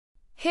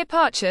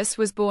Hipparchus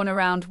was born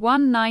around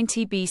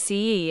 190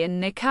 BCE in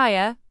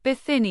Nicaea,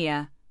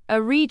 Bithynia,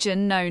 a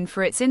region known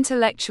for its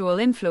intellectual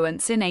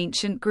influence in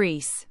ancient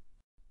Greece.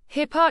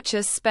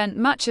 Hipparchus spent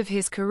much of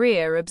his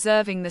career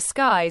observing the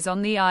skies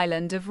on the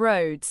island of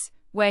Rhodes,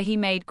 where he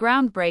made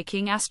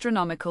groundbreaking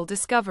astronomical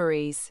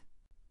discoveries.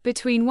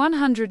 Between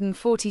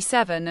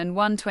 147 and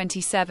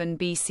 127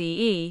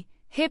 BCE,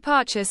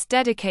 Hipparchus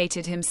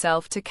dedicated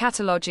himself to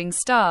cataloging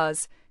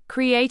stars,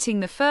 creating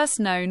the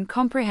first known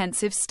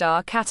comprehensive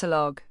star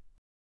catalogue.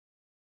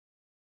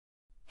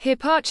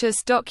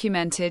 Hipparchus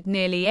documented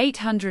nearly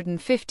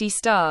 850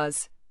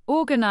 stars,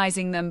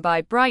 organizing them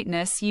by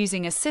brightness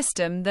using a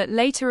system that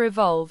later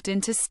evolved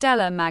into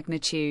stellar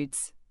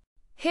magnitudes.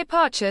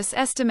 Hipparchus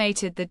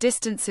estimated the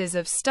distances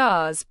of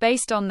stars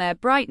based on their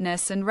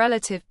brightness and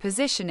relative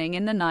positioning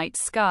in the night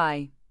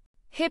sky.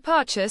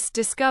 Hipparchus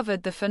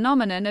discovered the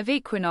phenomenon of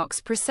equinox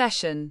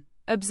precession,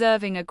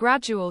 observing a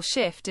gradual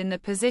shift in the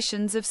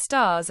positions of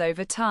stars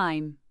over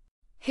time.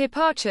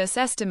 Hipparchus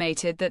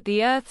estimated that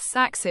the Earth's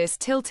axis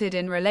tilted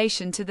in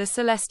relation to the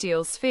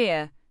celestial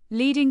sphere,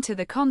 leading to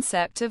the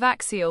concept of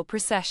axial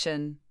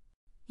precession.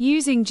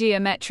 Using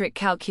geometric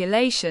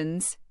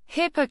calculations,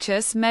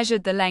 Hipparchus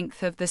measured the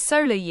length of the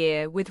solar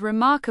year with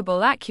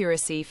remarkable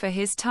accuracy for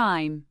his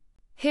time.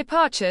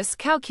 Hipparchus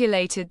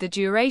calculated the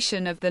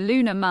duration of the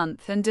lunar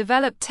month and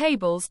developed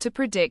tables to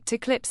predict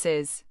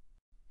eclipses.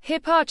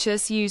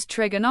 Hipparchus used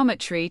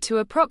trigonometry to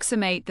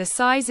approximate the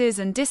sizes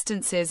and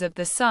distances of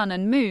the Sun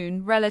and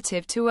Moon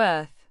relative to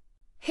Earth.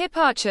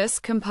 Hipparchus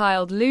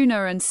compiled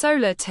lunar and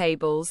solar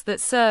tables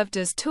that served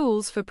as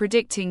tools for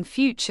predicting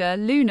future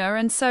lunar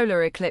and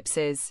solar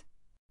eclipses.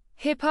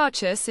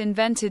 Hipparchus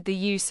invented the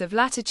use of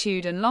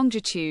latitude and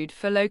longitude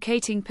for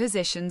locating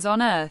positions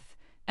on Earth,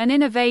 an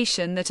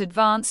innovation that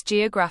advanced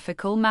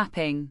geographical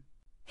mapping.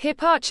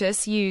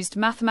 Hipparchus used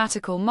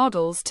mathematical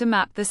models to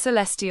map the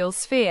celestial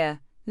sphere,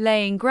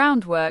 laying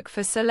groundwork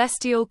for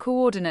celestial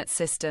coordinate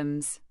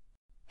systems.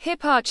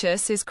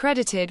 Hipparchus is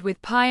credited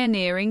with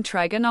pioneering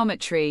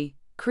trigonometry,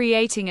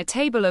 creating a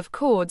table of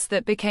chords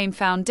that became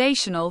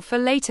foundational for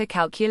later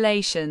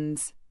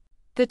calculations.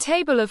 The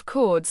table of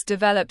chords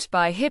developed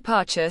by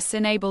Hipparchus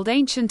enabled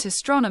ancient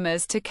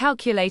astronomers to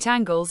calculate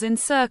angles in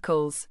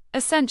circles,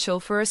 essential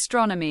for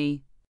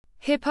astronomy.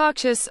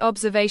 Hipparchus'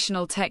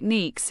 observational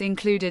techniques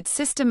included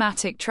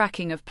systematic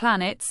tracking of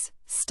planets,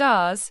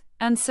 stars,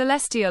 and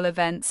celestial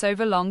events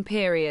over long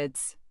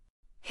periods.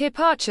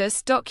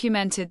 Hipparchus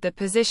documented the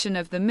position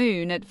of the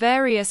Moon at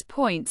various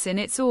points in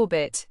its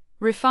orbit,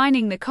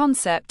 refining the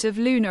concept of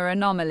lunar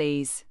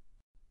anomalies.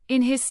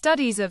 In his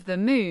studies of the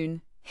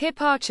Moon,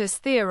 Hipparchus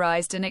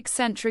theorized an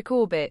eccentric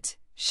orbit,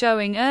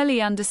 showing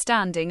early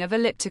understanding of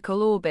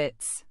elliptical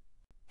orbits.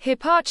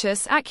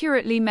 Hipparchus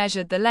accurately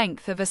measured the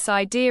length of a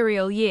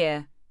sidereal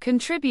year,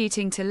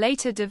 contributing to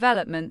later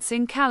developments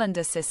in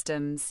calendar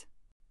systems.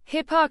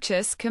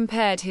 Hipparchus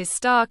compared his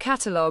star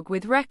catalogue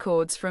with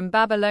records from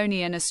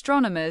Babylonian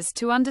astronomers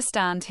to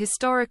understand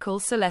historical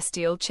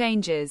celestial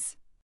changes.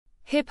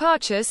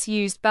 Hipparchus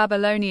used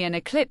Babylonian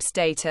eclipse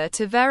data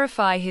to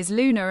verify his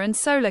lunar and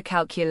solar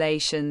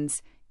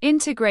calculations,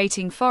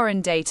 integrating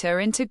foreign data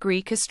into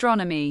Greek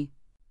astronomy.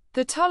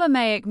 The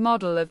Ptolemaic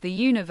model of the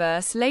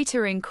universe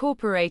later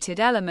incorporated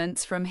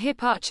elements from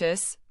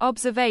Hipparchus'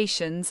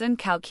 observations and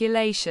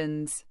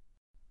calculations.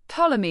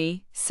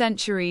 Ptolemy,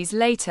 centuries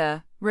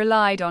later,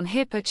 relied on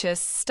Hipparchus'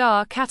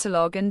 star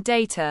catalogue and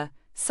data,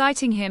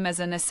 citing him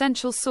as an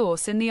essential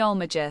source in the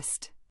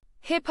Almagest.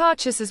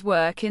 Hipparchus's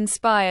work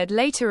inspired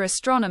later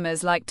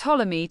astronomers like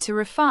Ptolemy to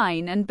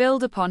refine and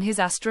build upon his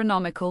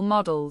astronomical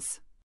models.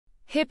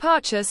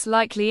 Hipparchus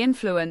likely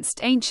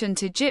influenced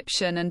ancient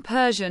Egyptian and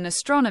Persian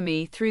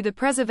astronomy through the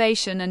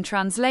preservation and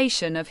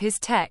translation of his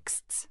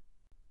texts.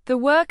 The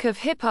work of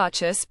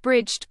Hipparchus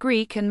bridged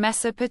Greek and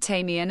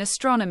Mesopotamian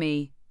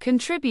astronomy,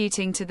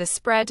 contributing to the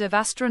spread of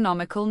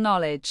astronomical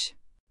knowledge.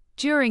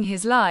 During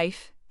his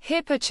life,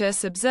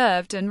 Hipparchus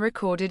observed and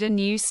recorded a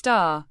new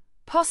star,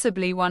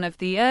 possibly one of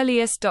the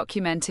earliest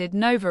documented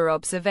nova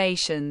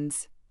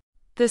observations.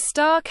 The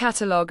star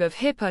catalogue of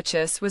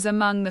Hipparchus was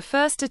among the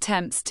first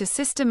attempts to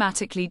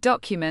systematically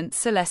document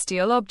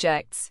celestial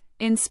objects,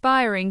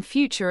 inspiring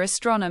future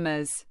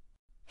astronomers.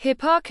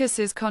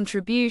 Hipparchus's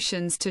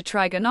contributions to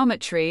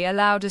trigonometry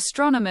allowed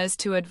astronomers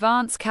to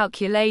advance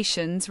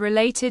calculations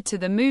related to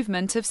the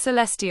movement of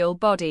celestial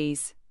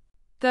bodies.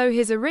 Though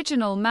his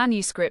original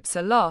manuscripts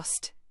are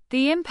lost,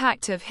 the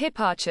impact of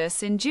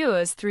Hipparchus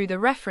endures through the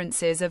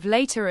references of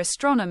later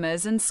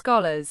astronomers and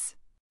scholars.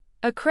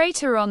 A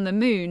crater on the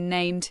Moon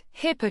named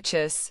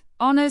Hipparchus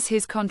honors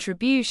his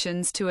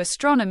contributions to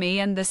astronomy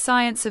and the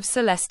science of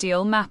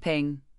celestial mapping.